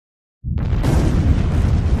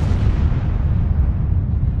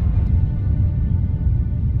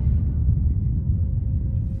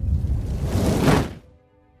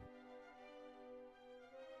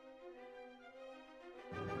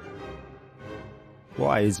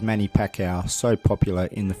Why is Manny Pacquiao so popular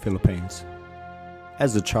in the Philippines?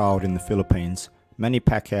 As a child in the Philippines, Manny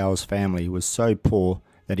Pacquiao's family was so poor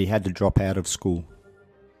that he had to drop out of school.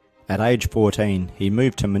 At age 14, he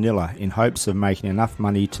moved to Manila in hopes of making enough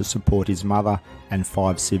money to support his mother and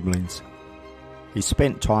 5 siblings. He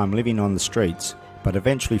spent time living on the streets, but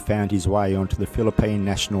eventually found his way onto the Philippine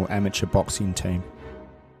national amateur boxing team.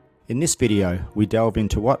 In this video, we delve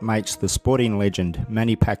into what makes the sporting legend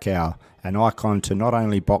Manny Pacquiao an icon to not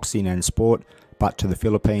only boxing and sport, but to the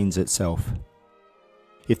Philippines itself.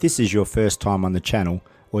 If this is your first time on the channel,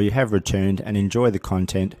 or you have returned and enjoy the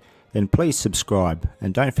content, then please subscribe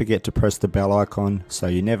and don't forget to press the bell icon so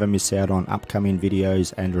you never miss out on upcoming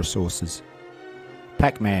videos and resources.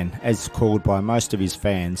 Pac-Man, as called by most of his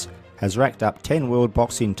fans, has racked up 10 world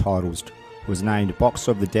boxing titles, was named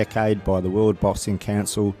Boxer of the Decade by the World Boxing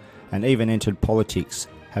Council, and even entered politics,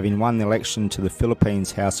 having won the election to the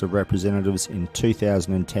Philippines House of Representatives in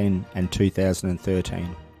 2010 and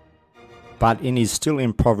 2013. But in his still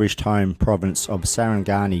impoverished home province of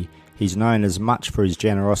Sarangani, he's known as much for his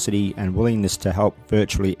generosity and willingness to help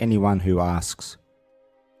virtually anyone who asks.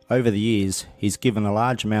 Over the years, he's given a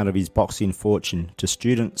large amount of his boxing fortune to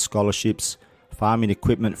student scholarships, farming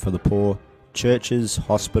equipment for the poor, churches,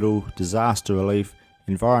 hospital, disaster relief,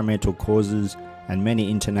 environmental causes, and many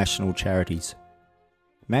international charities.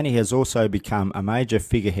 Manny has also become a major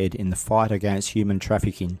figurehead in the fight against human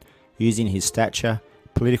trafficking, using his stature,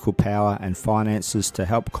 political power and finances to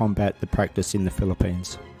help combat the practice in the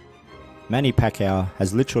Philippines. Manny Pacquiao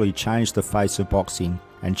has literally changed the face of boxing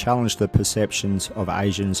and challenged the perceptions of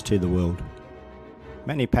Asians to the world.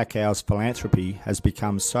 Manny Pacquiao's philanthropy has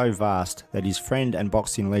become so vast that his friend and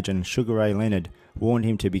boxing legend Sugar Ray Leonard warned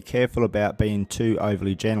him to be careful about being too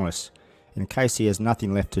overly generous, in case he has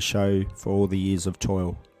nothing left to show for all the years of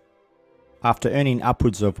toil. After earning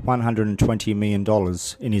upwards of $120 million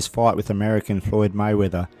in his fight with American Floyd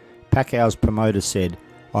Mayweather, Pacquiao's promoter said,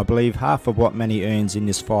 "I believe half of what Manny earns in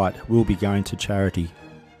this fight will be going to charity."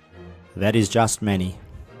 That is just Manny.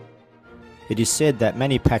 It is said that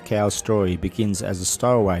Manny Pacquiao's story begins as a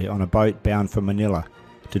stowaway on a boat bound for Manila,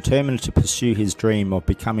 determined to pursue his dream of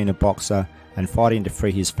becoming a boxer and fighting to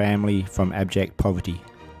free his family from abject poverty.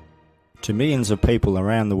 To millions of people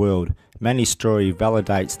around the world, Manny's story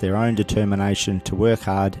validates their own determination to work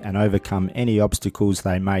hard and overcome any obstacles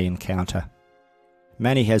they may encounter.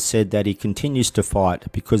 Manny has said that he continues to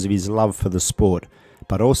fight because of his love for the sport,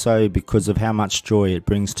 but also because of how much joy it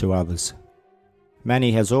brings to others.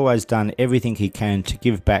 Manny has always done everything he can to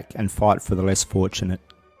give back and fight for the less fortunate.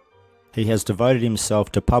 He has devoted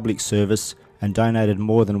himself to public service and donated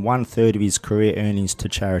more than 1/3 of his career earnings to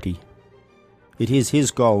charity. It is his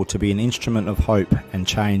goal to be an instrument of hope and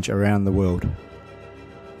change around the world.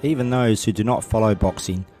 Even those who do not follow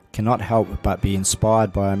boxing cannot help but be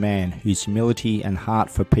inspired by a man whose humility and heart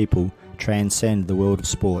for people transcend the world of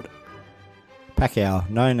sport. Pacquiao,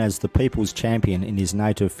 known as the People's Champion in his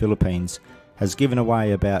native Philippines, has given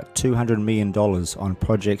away about $200 million on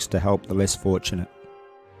projects to help the less fortunate.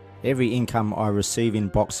 "Every income I receive in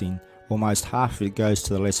boxing, almost half of it goes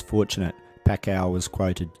to the less fortunate," Pacquiao was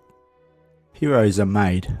quoted. Heroes are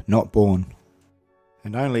made, not born.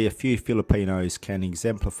 And only a few Filipinos can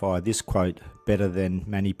exemplify this quote better than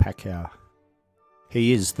Manny Pacquiao.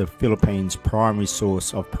 He is the Philippines' primary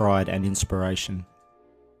source of pride and inspiration.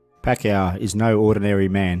 Pacquiao is no ordinary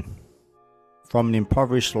man. From an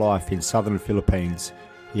impoverished life in southern Philippines,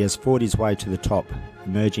 he has fought his way to the top,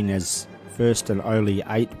 emerging as first and only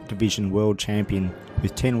 8-division world champion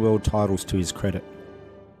with 10 world titles to his credit.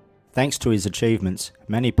 Thanks to his achievements,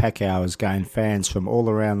 Manny Pacquiao has gained fans from all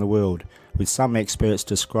around the world, with some experts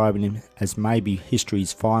describing him as maybe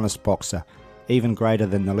history's finest boxer, even greater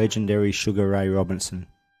than the legendary Sugar Ray Robinson.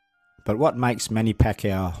 But what makes Manny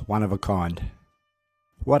Pacquiao one of a kind?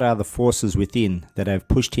 What are the forces within that have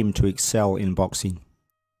pushed him to excel in boxing?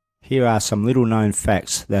 Here are some little-known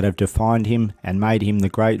facts that have defined him and made him the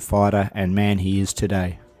great fighter and man he is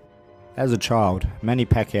today. As a child, Manny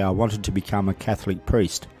Pacquiao wanted to become a Catholic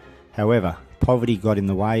priest. However, poverty got in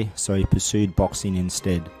the way, so he pursued boxing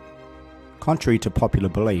instead. Contrary to popular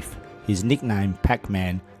belief, his nickname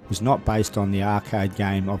Pac-Man was not based on the arcade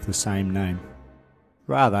game of the same name.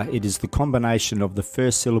 Rather, it is the combination of the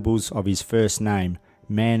first syllables of his first name,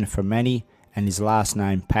 Man from Manny, and his last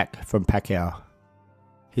name Pac from Pacquiao.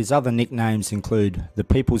 His other nicknames include the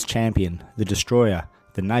People's Champion, the Destroyer,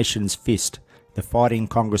 the Nation's Fist, the Fighting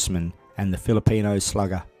Congressman, and the Filipino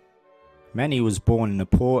Slugger. Manny was born in the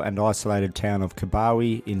poor and isolated town of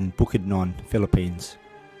Cabawi in Bukidnon, Philippines.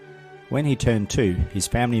 When he turned 2, his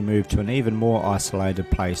family moved to an even more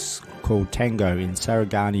isolated place called Tango in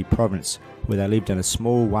Sarangani province, where they lived in a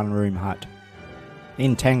small one-room hut.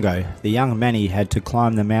 In Tango, the young Manny had to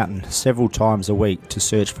climb the mountain several times a week to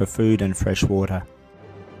search for food and fresh water.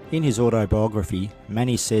 In his autobiography,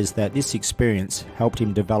 Manny says that this experience helped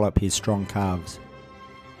him develop his strong calves.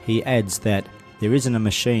 He adds that there isn't a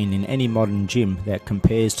machine in any modern gym that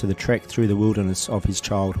compares to the trek through the wilderness of his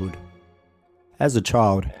childhood. As a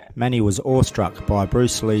child, Manny was awestruck by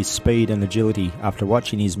Bruce Lee's speed and agility after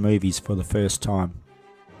watching his movies for the first time.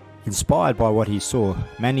 Inspired by what he saw,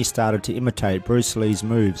 Manny started to imitate Bruce Lee's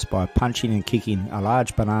moves by punching and kicking a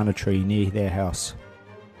large banana tree near their house.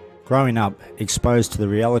 Growing up, exposed to the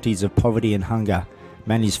realities of poverty and hunger,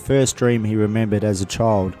 Manny's first dream he remembered as a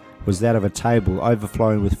child was that of a table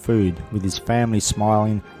overflowing with food, with his family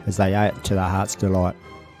smiling as they ate to their heart's delight.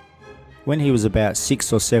 When he was about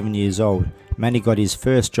 6 or 7 years old, Manny got his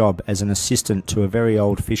first job as an assistant to a very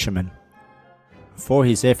old fisherman. For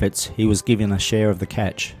his efforts, he was given a share of the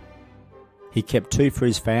catch. He kept 2 for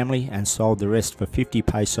his family and sold the rest for 50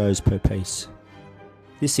 pesos per piece.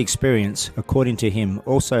 This experience, according to him,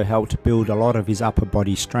 also helped build a lot of his upper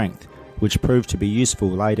body strength, which proved to be useful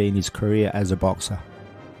later in his career as a boxer.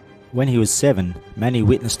 When he was 7, Manny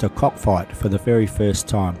witnessed a cockfight for the very first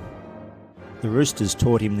time. The Roosters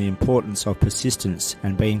taught him the importance of persistence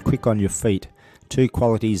and being quick on your feet, 2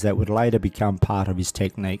 qualities that would later become part of his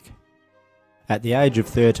technique. At the age of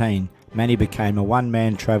 13, Manny became a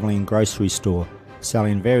one-man travelling grocery store,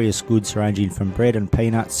 selling various goods ranging from bread and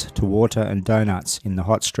peanuts to water and donuts in the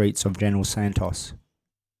hot streets of General Santos.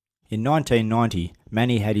 In 1990,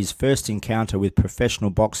 Manny had his first encounter with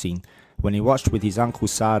professional boxing when he watched with his uncle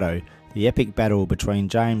Sardo the epic battle between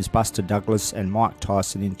James Buster Douglas and Mike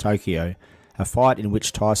Tyson in Tokyo, a fight in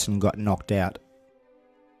which Tyson got knocked out.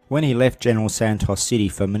 When he left General Santos City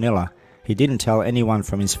for Manila, he didn't tell anyone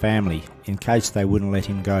from his family in case they wouldn't let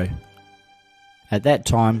him go. At that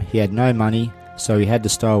time, he had no money, so he had to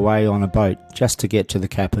stow away on a boat just to get to the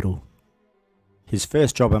capital. His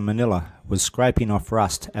first job in Manila was scraping off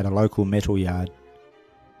rust at a local metal yard.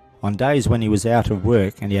 On days when he was out of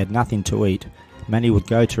work and he had nothing to eat, Manny would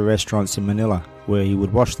go to restaurants in Manila where he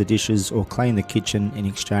would wash the dishes or clean the kitchen in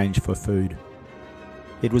exchange for food.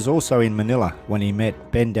 It was also in Manila when he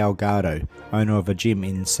met Ben Delgado, owner of a gym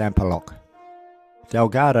in Sampaloc.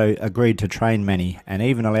 Delgado agreed to train Manny and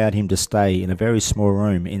even allowed him to stay in a very small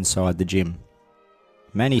room inside the gym.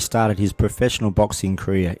 Manny started his professional boxing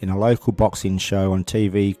career in a local boxing show on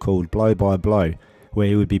TV called Blow by Blow, where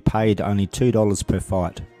he would be paid only $2 per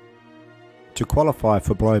fight. To qualify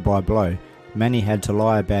for Blow by Blow, Manny had to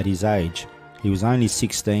lie about his age. He was only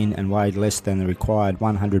 16 and weighed less than the required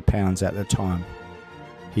 100 pounds at the time.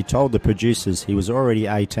 He told the producers he was already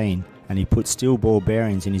 18 and he put steel ball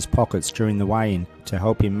bearings in his pockets during the weigh-in to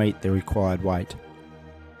help him meet the required weight.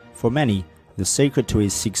 For Manny, the secret to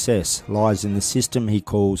his success lies in the system he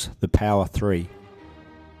calls the Power 3.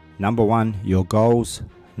 Number 1, your goals.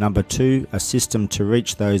 Number 2, a system to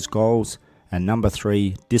reach those goals. And number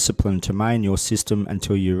 3, discipline to main your system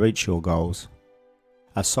until you reach your goals.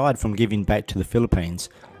 Aside from giving back to the Philippines,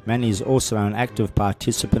 Manny is also an active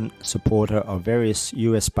participant supporter of various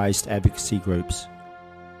US-based advocacy groups.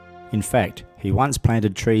 In fact, he once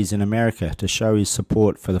planted trees in America to show his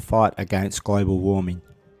support for the fight against global warming.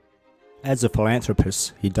 As a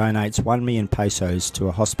philanthropist, he donates 1 million pesos to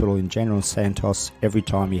a hospital in General Santos every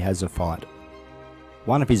time he has a fight.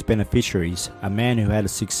 One of his beneficiaries, a man who had a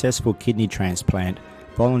successful kidney transplant,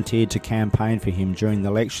 volunteered to campaign for him during the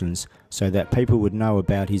elections so that people would know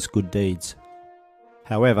about his good deeds.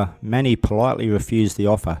 However, Manny politely refused the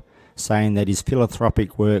offer, saying that his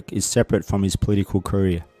philanthropic work is separate from his political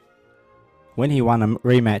career. When he won a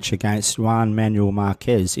rematch against Juan Manuel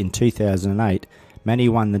Marquez in 2008, Manny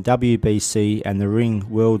won the WBC and the Ring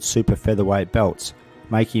World Super Featherweight belts,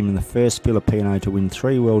 making him the first Filipino to win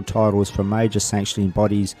 3 world titles from major sanctioning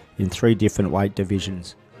bodies in 3 different weight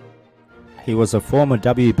divisions. He was a former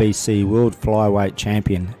WBC World Flyweight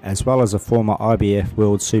Champion as well as a former IBF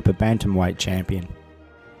World Super Bantamweight Champion.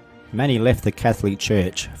 Manny left the Catholic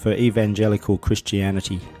Church for evangelical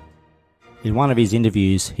Christianity. In one of his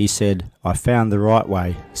interviews, he said, "I found the right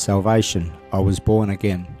way, salvation, I was born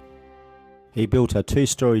again." He built a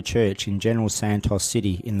 2-story church in General Santos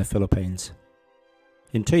City in the Philippines.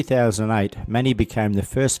 In 2008, Manny became the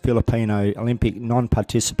first Filipino Olympic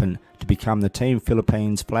non-participant to become the Team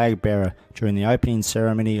Philippines flag bearer during the opening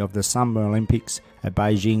ceremony of the Summer Olympics at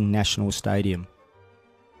Beijing National Stadium.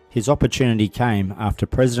 His opportunity came after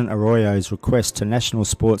President Arroyo's request to national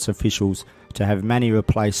sports officials to have Manny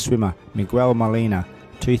replace swimmer Miguel Molina,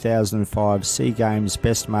 2005 SEA Games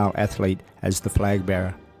Best Male Athlete as the flag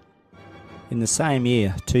bearer. In the same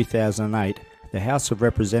year, 2008, the House of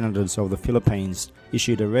Representatives of the Philippines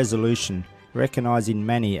issued a resolution recognising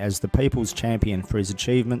Manny as the people's champion for his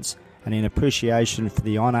achievements and in appreciation for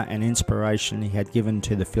the honour and inspiration he had given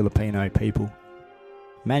to the Filipino people.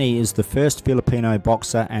 Manny is the first Filipino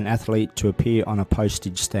boxer and athlete to appear on a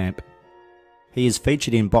postage stamp. He is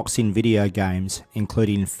featured in boxing video games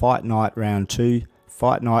including Fight Night Round 2,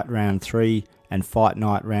 Fight Night Round 3 and Fight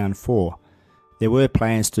Night Round 4. There were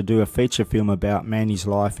plans to do a feature film about Manny's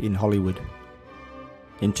life in Hollywood.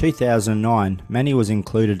 In 2009, Manny was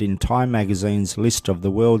included in Time magazine's list of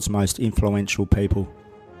the world's most influential people.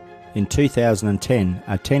 In 2010,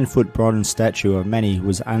 a 10-foot bronze statue of Manny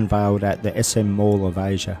was unveiled at the SM Mall of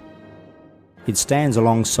Asia. It stands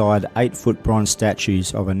alongside 8-foot bronze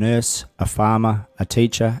statues of a nurse, a farmer, a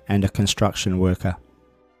teacher and a construction worker.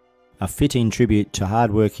 A fitting tribute to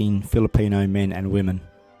hard-working Filipino men and women.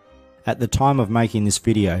 At the time of making this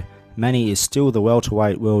video, Manny is still the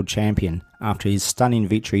welterweight world champion after his stunning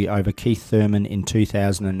victory over Keith Thurman in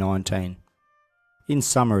 2019. In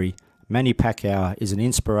summary, Manny Pacquiao is an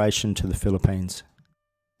inspiration to the Philippines.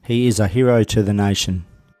 He is a hero to the nation.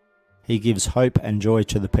 He gives hope and joy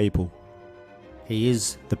to the people. He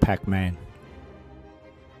is the Pac-Man.